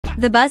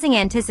The buzzing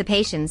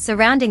anticipation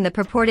surrounding the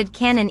purported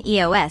Canon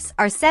EOS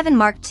R7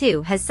 Mark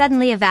II has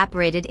suddenly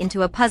evaporated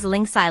into a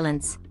puzzling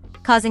silence,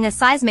 causing a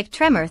seismic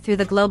tremor through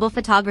the global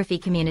photography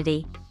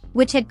community,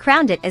 which had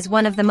crowned it as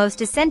one of the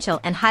most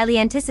essential and highly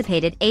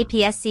anticipated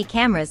APS-C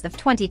cameras of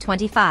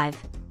 2025.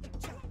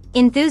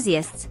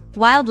 Enthusiasts,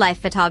 wildlife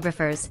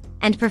photographers,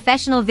 and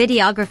professional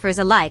videographers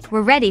alike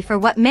were ready for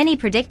what many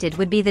predicted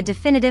would be the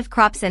definitive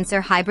crop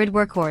sensor hybrid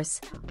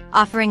workhorse,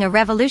 offering a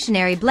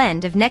revolutionary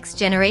blend of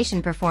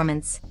next-generation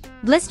performance,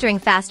 blistering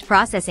fast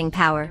processing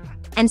power,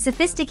 and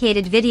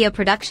sophisticated video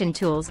production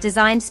tools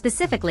designed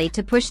specifically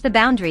to push the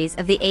boundaries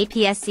of the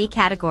APS-C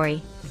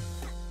category.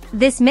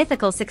 This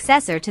mythical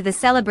successor to the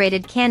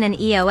celebrated Canon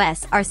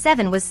EOS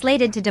R7 was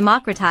slated to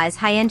democratize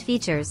high-end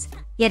features,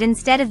 yet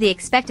instead of the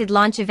expected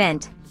launch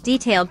event,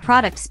 detailed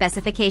product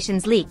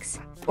specifications leaks,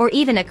 or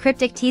even a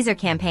cryptic teaser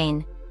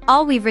campaign,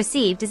 all we've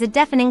received is a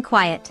deafening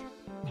quiet.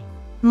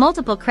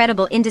 Multiple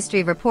credible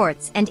industry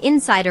reports and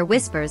insider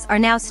whispers are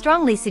now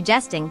strongly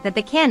suggesting that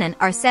the Canon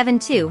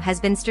R7 II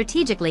has been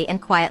strategically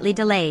and quietly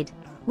delayed,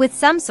 with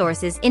some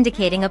sources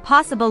indicating a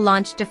possible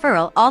launch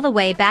deferral all the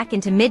way back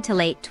into mid to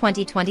late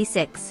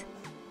 2026.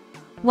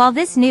 While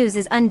this news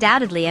is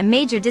undoubtedly a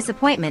major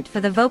disappointment for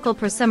the vocal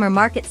prosumer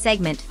market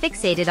segment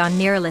fixated on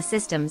mirrorless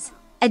systems,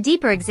 a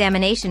deeper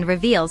examination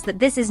reveals that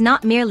this is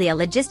not merely a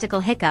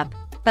logistical hiccup,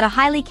 but a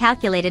highly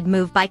calculated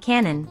move by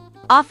Canon,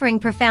 offering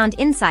profound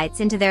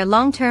insights into their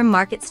long-term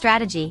market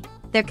strategy,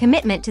 their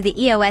commitment to the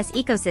EOS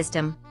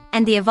ecosystem,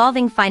 and the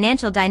evolving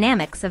financial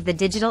dynamics of the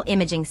digital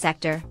imaging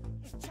sector.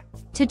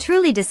 To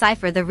truly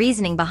decipher the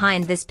reasoning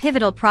behind this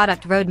pivotal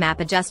product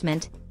roadmap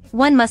adjustment,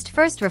 one must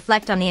first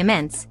reflect on the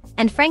immense,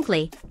 and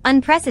frankly,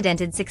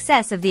 unprecedented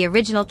success of the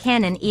original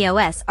Canon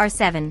EOS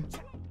R7.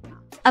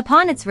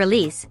 Upon its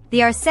release, the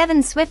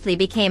R7 swiftly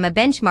became a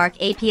benchmark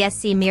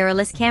APS-C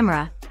mirrorless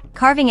camera,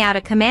 carving out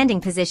a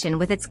commanding position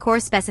with its core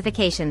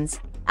specifications,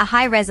 a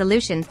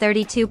high-resolution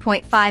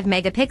 32.5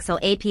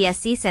 megapixel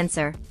APS-C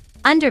sensor,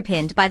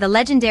 underpinned by the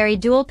legendary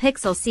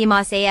dual-pixel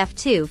CMOS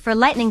AF2 for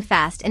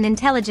lightning-fast and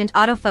intelligent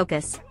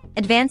autofocus,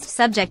 advanced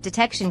subject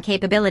detection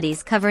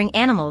capabilities covering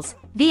animals,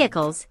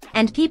 vehicles,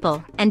 and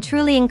people, and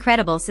truly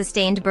incredible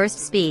sustained burst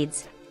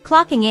speeds,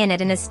 clocking in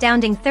at an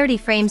astounding 30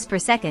 frames per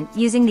second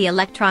using the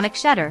electronic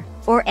shutter,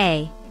 or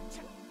A.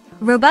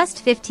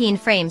 Robust 15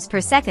 frames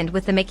per second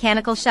with the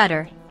mechanical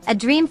shutter, a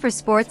dream for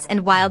sports and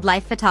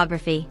wildlife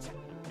photography.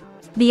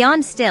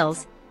 Beyond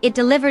stills, it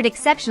delivered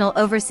exceptional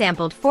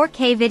oversampled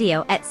 4K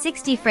video at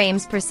 60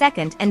 frames per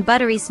second and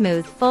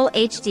buttery-smooth Full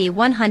HD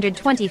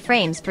 120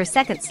 frames per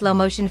second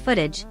slow-motion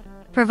footage,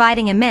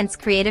 providing immense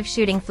creative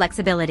shooting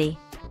flexibility.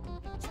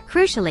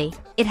 Crucially,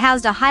 it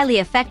housed a highly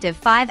effective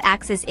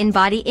 5-axis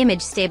in-body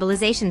image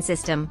stabilization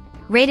system,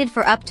 rated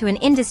for up to an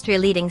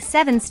industry-leading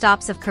 7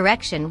 stops of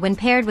correction when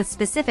paired with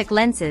specific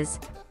lenses,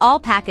 all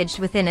packaged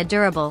within a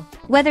durable,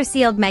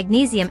 weather-sealed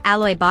magnesium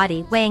alloy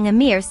body weighing a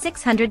mere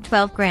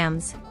 612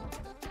 grams.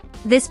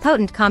 This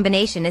potent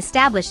combination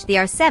established the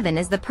R7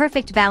 as the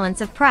perfect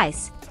balance of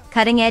price,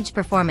 cutting-edge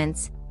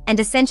performance, and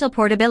essential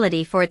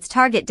portability for its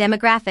target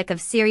demographic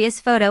of serious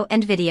photo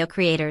and video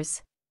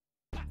creators.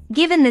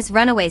 Given this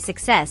runaway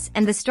success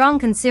and the strong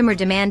consumer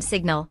demand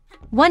signal,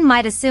 one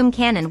might assume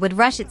Canon would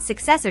rush its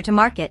successor to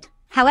market.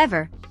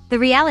 However, the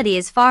reality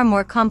is far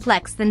more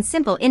complex than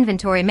simple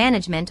inventory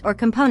management or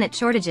component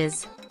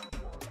shortages.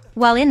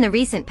 While in the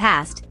recent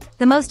past,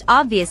 the most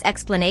obvious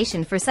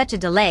explanation for such a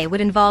delay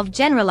would involve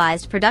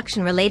generalized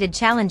production-related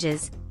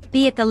challenges,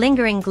 be it the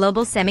lingering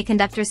global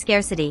semiconductor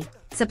scarcity,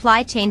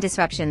 supply chain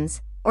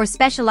disruptions, or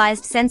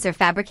specialized sensor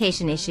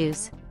fabrication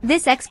issues,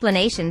 this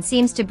explanation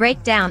seems to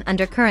break down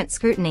under current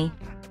scrutiny.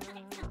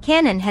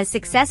 Canon has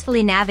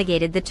successfully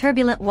navigated the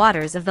turbulent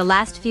waters of the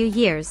last few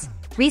years,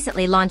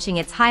 recently launching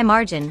its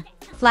high-margin,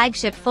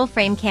 flagship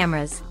full-frame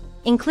cameras,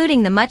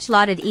 including the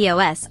much-lauded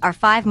EOS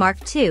R5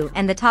 Mark II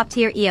and the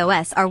top-tier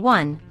EOS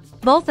R1,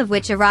 both of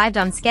which arrived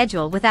on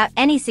schedule without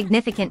any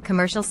significant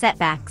commercial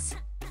setbacks.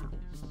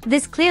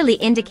 This clearly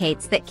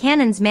indicates that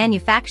Canon's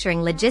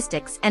manufacturing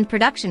logistics and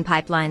production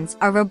pipelines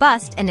are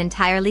robust and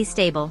entirely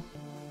stable.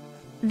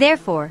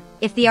 Therefore,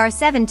 if the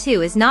R7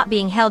 II is not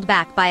being held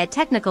back by a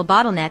technical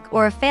bottleneck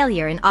or a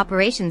failure in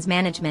operations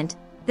management,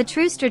 the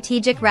true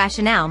strategic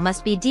rationale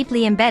must be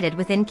deeply embedded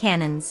within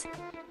Canon's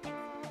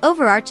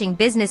overarching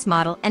business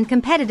model and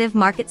competitive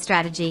market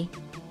strategy.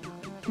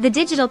 The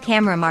digital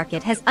camera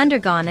market has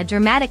undergone a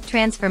dramatic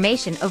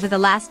transformation over the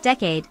last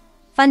decade,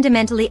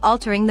 fundamentally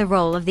altering the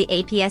role of the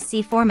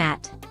APS-C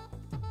format.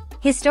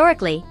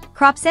 Historically,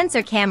 crop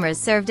sensor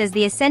cameras served as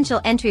the essential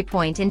entry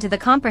point into the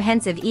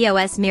comprehensive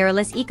EOS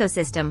mirrorless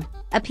ecosystem,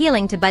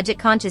 appealing to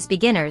budget-conscious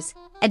beginners,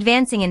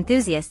 advancing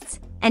enthusiasts,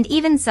 and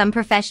even some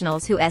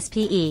professionals who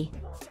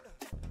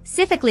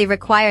specifically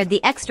required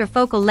the extra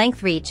focal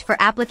length reach for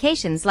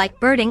applications like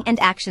birding and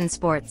action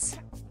sports.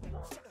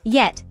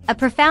 Yet, a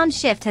profound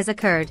shift has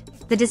occurred.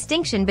 The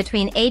distinction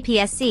between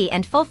APS-C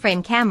and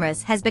full-frame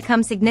cameras has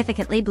become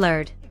significantly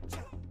blurred.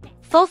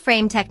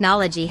 Full-frame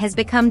technology has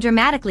become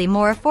dramatically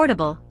more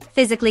affordable,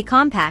 physically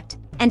compact,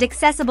 and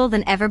accessible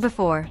than ever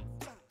before.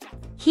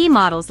 Key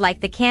models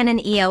like the Canon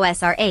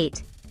EOS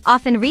R8,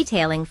 often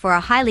retailing for a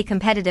highly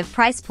competitive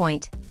price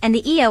point, and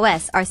the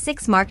EOS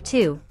R6 Mark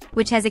II,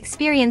 which has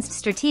experienced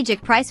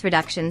strategic price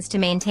reductions to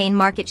maintain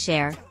market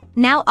share,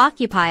 now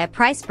occupy a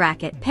price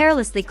bracket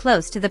perilously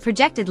close to the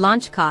projected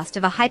launch cost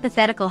of a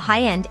hypothetical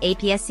high-end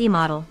APS-C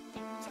model.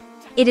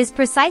 It is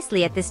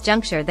precisely at this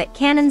juncture that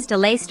Canon's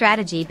delay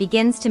strategy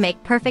begins to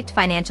make perfect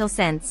financial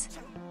sense.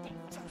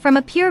 From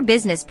a pure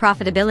business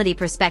profitability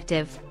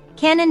perspective,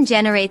 Canon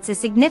generates a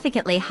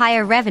significantly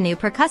higher revenue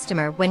per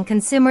customer when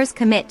consumers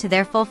commit to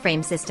their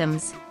full-frame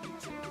systems.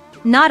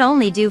 Not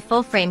only do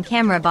full-frame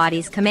camera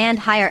bodies command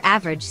higher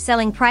average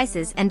selling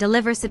prices and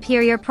deliver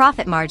superior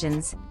profit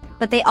margins,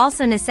 but they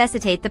also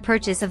necessitate the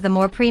purchase of the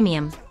more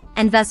premium,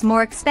 and thus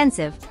more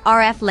expensive,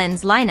 RF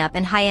lens lineup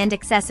and high-end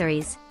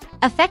accessories,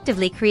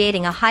 effectively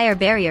creating a higher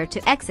barrier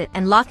to exit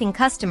and locking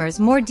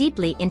customers more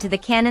deeply into the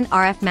Canon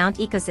RF mount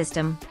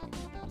ecosystem.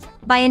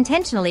 By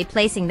intentionally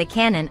placing the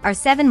Canon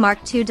R7 Mark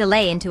II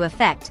delay into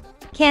effect,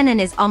 Canon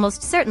is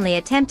almost certainly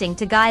attempting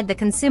to guide the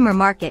consumer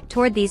market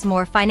toward these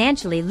more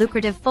financially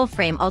lucrative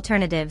full-frame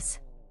alternatives.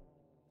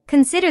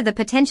 Consider the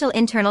potential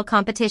internal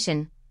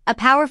competition. A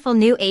powerful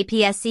new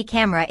APS-C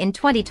camera in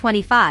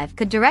 2025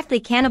 could directly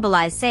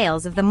cannibalize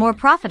sales of the more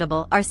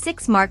profitable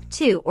R6 Mark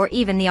II or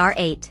even the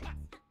R8.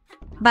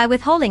 By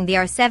withholding the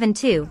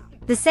R7 II,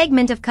 the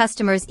segment of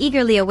customers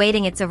eagerly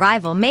awaiting its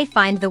arrival may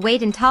find the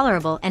wait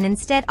intolerable and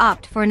instead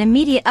opt for an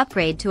immediate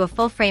upgrade to a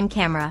full-frame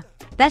camera,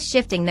 thus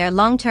shifting their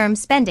long-term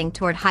spending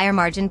toward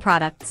higher-margin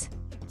products.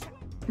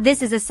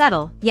 This is a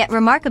subtle, yet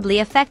remarkably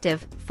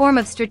effective, form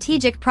of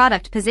strategic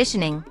product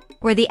positioning,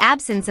 where the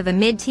absence of a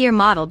mid-tier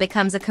model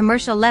becomes a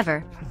commercial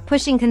lever,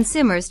 pushing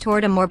consumers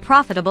toward a more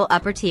profitable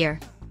upper tier.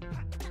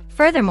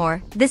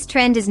 Furthermore, this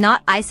trend is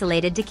not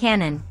isolated to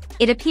Canon.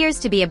 It appears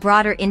to be a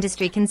broader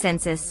industry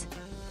consensus.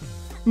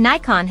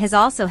 Nikon has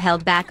also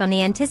held back on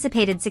the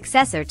anticipated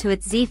successor to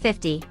its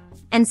Z50,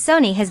 and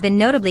Sony has been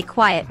notably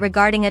quiet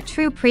regarding a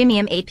true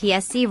premium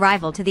APS-C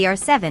rival to the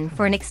R7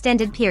 for an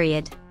extended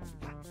period.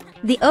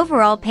 The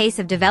overall pace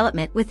of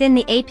development within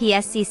the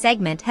APS-C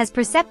segment has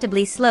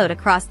perceptibly slowed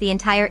across the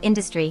entire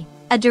industry,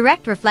 a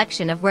direct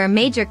reflection of where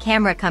major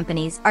camera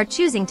companies are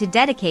choosing to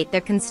dedicate their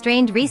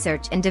constrained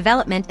research and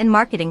development and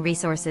marketing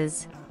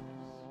resources.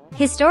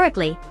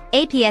 Historically,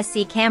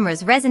 APS-C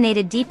cameras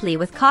resonated deeply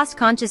with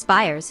cost-conscious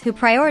buyers who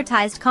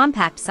prioritized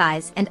compact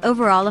size and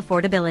overall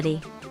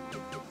affordability.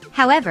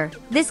 However,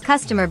 this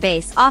customer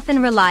base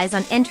often relies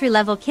on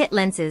entry-level kit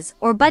lenses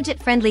or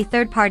budget-friendly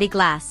third-party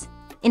glass,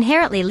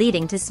 inherently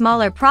leading to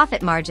smaller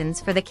profit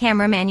margins for the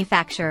camera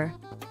manufacturer.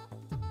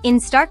 In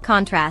stark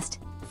contrast,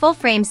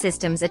 full-frame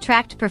systems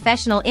attract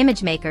professional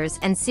image makers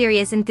and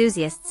serious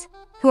enthusiasts,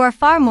 who are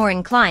far more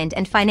inclined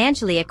and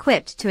financially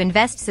equipped to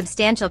invest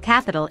substantial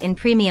capital in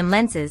premium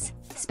lenses,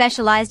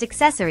 specialized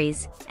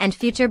accessories, and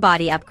future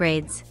body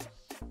upgrades.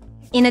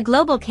 In a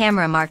global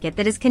camera market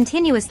that is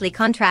continuously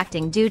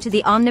contracting due to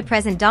the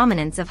omnipresent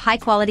dominance of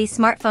high-quality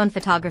smartphone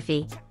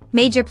photography,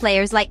 major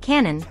players like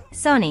Canon,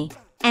 Sony,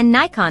 and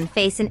Nikon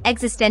face an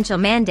existential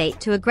mandate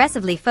to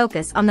aggressively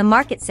focus on the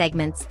market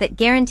segments that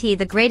guarantee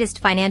the greatest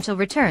financial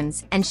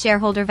returns and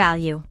shareholder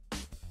value.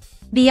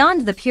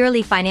 Beyond the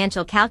purely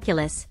financial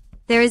calculus,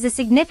 there is a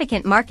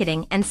significant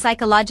marketing and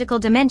psychological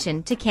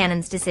dimension to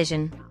Canon's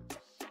decision.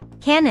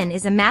 Canon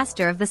is a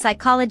master of the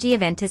psychology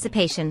of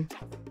anticipation.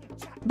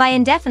 By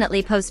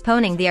indefinitely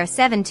postponing the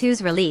R7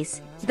 II's release,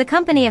 the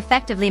company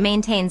effectively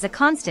maintains a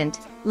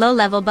constant,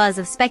 low-level buzz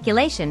of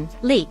speculation,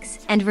 leaks,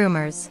 and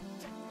rumors.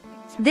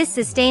 This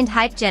sustained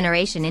hype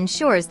generation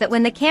ensures that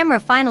when the camera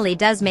finally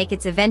does make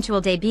its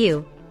eventual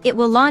debut, it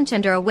will launch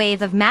under a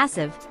wave of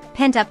massive,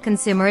 pent-up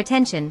consumer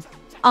attention,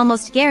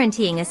 almost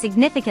guaranteeing a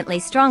significantly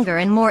stronger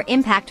and more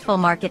impactful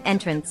market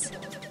entrance.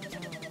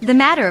 The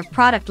matter of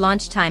product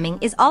launch timing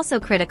is also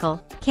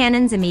critical,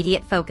 Canon's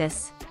immediate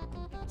focus.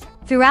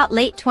 Throughout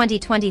late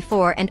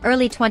 2024 and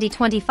early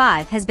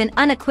 2025 has been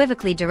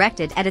unequivocally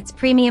directed at its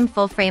premium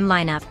full-frame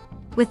lineup,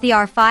 with the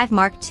R5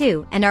 Mark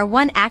II and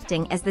R1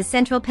 acting as the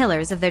central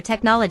pillars of their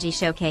technology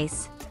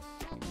showcase.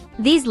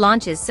 These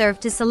launches serve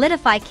to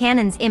solidify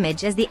Canon's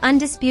image as the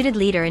undisputed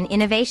leader in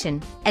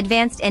innovation,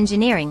 advanced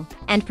engineering,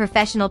 and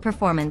professional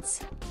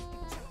performance.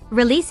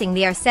 Releasing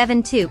the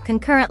R7 II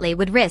concurrently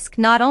would risk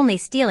not only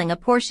stealing a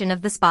portion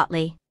of the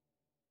spotlight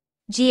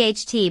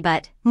GHT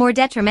but, more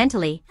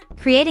detrimentally,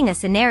 creating a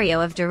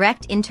scenario of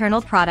direct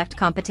internal product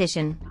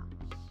competition.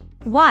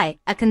 Why,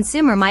 a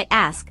consumer might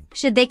ask,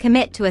 should they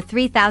commit to a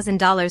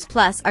 $3,000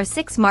 plus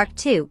R6 Mark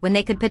II when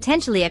they could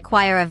potentially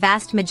acquire a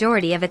vast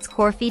majority of its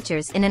core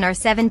features in an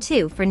R7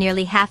 II for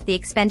nearly half the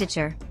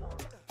expenditure?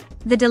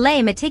 The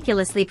delay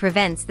meticulously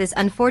prevents this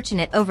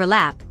unfortunate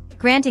overlap,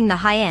 granting the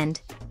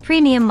high-end,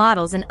 premium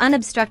models an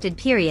unobstructed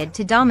period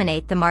to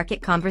dominate the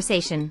market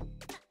conversation.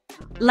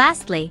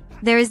 Lastly,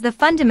 there is the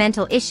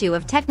fundamental issue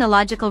of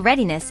technological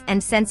readiness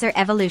and sensor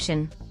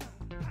evolution.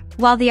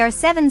 While the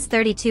R7's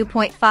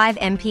 32.5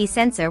 MP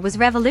sensor was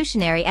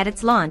revolutionary at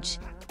its launch,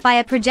 by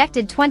a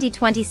projected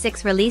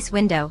 2026 release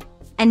window,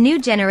 a new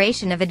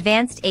generation of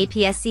advanced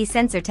APS-C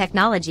sensor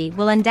technology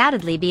will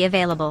undoubtedly be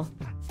available.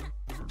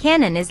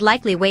 Canon is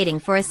likely waiting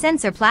for a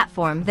sensor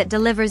platform that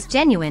delivers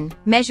genuine,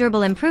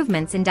 measurable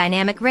improvements in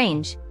dynamic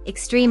range,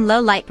 extreme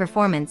low light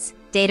performance,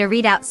 data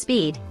readout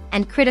speed,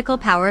 and critical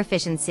power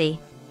efficiency.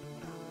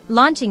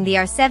 Launching the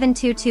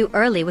R7 too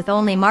early with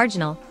only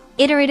marginal,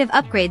 iterative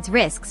upgrades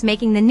risks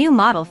making the new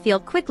model feel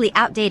quickly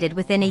outdated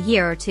within a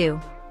year or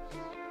two.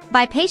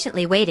 By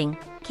patiently waiting,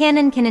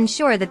 Canon can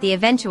ensure that the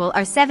eventual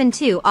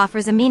R7 II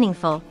offers a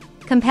meaningful,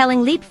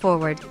 compelling leap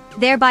forward,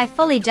 thereby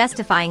fully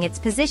justifying its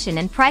position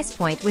and price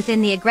point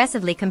within the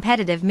aggressively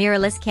competitive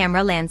mirrorless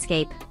camera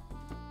landscape.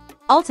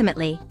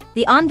 Ultimately,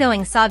 the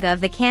ongoing saga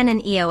of the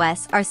Canon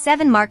EOS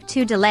R7 Mark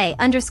II delay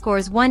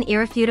underscores one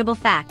irrefutable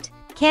fact: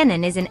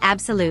 Canon is in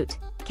absolute,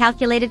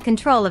 calculated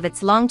control of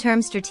its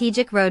long-term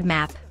strategic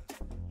roadmap.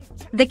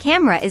 The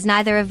camera is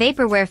neither a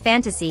vaporware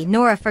fantasy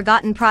nor a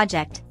forgotten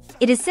project.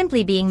 It is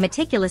simply being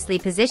meticulously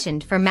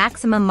positioned for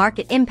maximum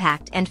market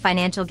impact and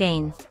financial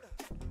gain.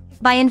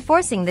 By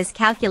enforcing this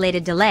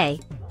calculated delay,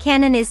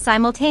 Canon is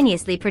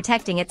simultaneously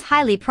protecting its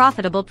highly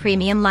profitable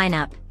premium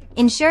lineup,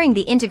 ensuring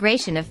the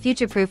integration of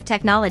future-proof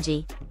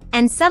technology,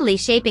 and subtly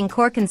shaping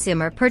core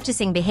consumer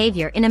purchasing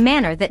behavior in a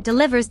manner that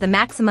delivers the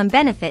maximum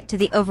benefit to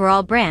the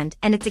overall brand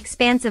and its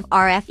expansive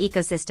RF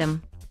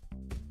ecosystem.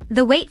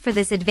 The wait for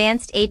this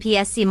advanced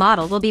APS-C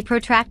model will be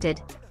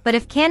protracted, but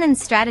if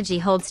Canon's strategy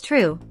holds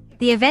true,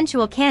 the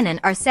eventual Canon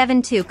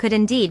R7 II could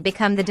indeed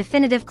become the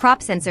definitive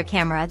crop sensor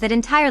camera that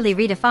entirely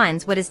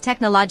redefines what is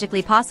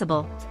technologically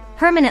possible,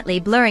 permanently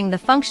blurring the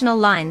functional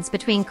lines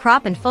between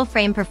crop and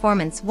full-frame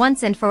performance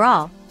once and for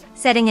all,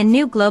 setting a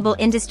new global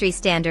industry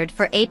standard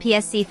for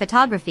APS-C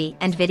photography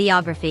and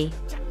videography.